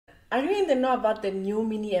Are you in the know about the new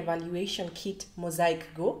mini evaluation kit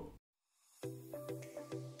mosaic-go?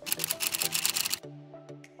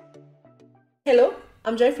 Hello,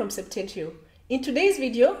 I'm Joy from Septentrio. In today's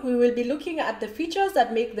video, we will be looking at the features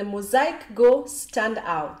that make the mosaic-go stand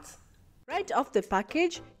out. Right off the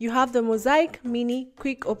package, you have the Mosaic Mini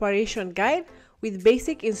Quick Operation Guide with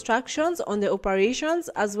basic instructions on the operations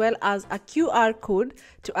as well as a QR code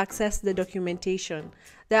to access the documentation.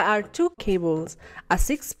 There are two cables, a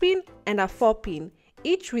 6-pin and a 4-pin,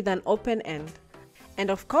 each with an open end. And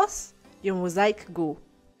of course, your mosaic-go.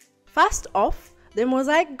 First off, the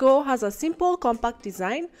mosaic-go has a simple compact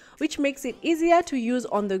design which makes it easier to use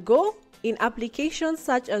on the go in applications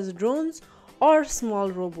such as drones or small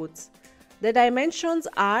robots. The dimensions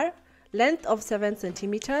are length of 7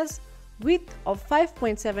 cm, width of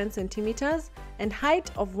 5.7 cm, and height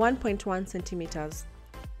of 1.1 cm.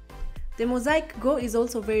 The mosaic-go is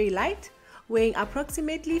also very light, weighing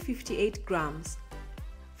approximately 58 grams.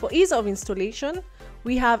 For ease of installation,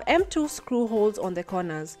 we have M2 screw holes on the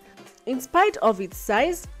corners. In spite of its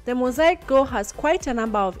size, the mosaic-go has quite a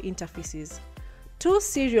number of interfaces. 2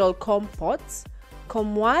 serial COM ports,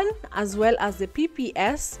 COM1 as well as the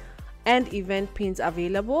PPS and event pins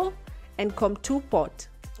available, and COM2 port.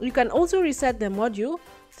 You can also reset the module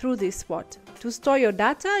through this port. To store your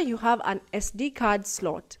data, you have an SD card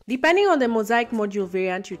slot. Depending on the mosaic module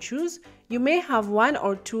variant you choose, you may have 1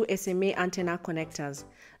 or 2 SMA antenna connectors.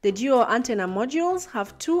 The dual antenna modules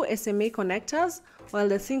have 2 SMA connectors, while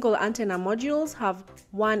the single antenna modules have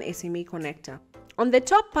 1 SMA connector. On the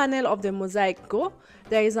top panel of the mosaic-go,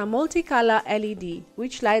 there is a multicolor LED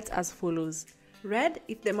which lights as follows: red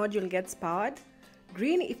if the module gets powered,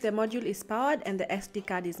 green if the module is powered and the SD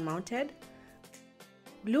card is mounted,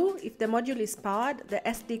 blue if the module is powered, the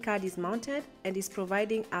SD card is mounted and is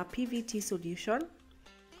providing a PVT solution,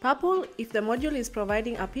 purple if the module is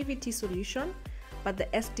providing a PVT solution but the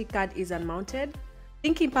SD card is unmounted,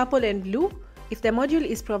 blinking purple and blue if the module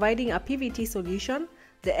is providing a PVT solution,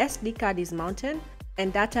 the SD card is mounted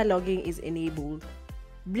and data logging is enabled.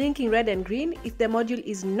 Blinking red and green if the module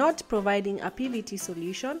is not providing a PVT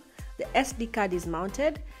solution, the SD card is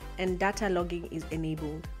mounted and data logging is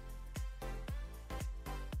enabled.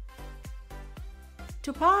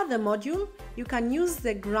 To power the module, you can use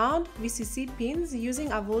the ground VCC pins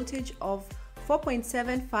using a voltage of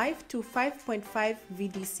 4.75 to 5.5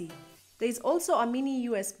 VDC. There is also a mini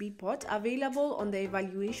USB port available on the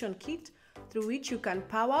evaluation kit through which you can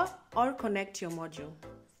power or connect your module.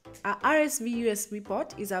 A RSV USB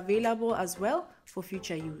port is available as well for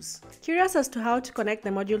future use. Curious as to how to connect the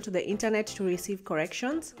module to the internet to receive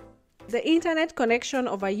corrections? The internet connection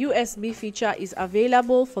of a USB feature is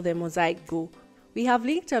available for the mosaic-go. We have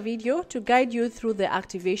linked a video to guide you through the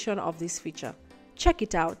activation of this feature. Check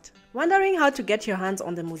it out. Wondering how to get your hands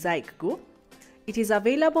on the mosaic-go? It is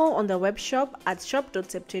available on the web shop at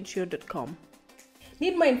shop.septentrio.com.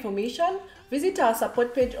 Need more information? Visit our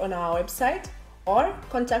support page on our website or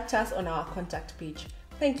contact us on our contact page.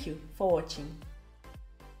 Thank you for watching.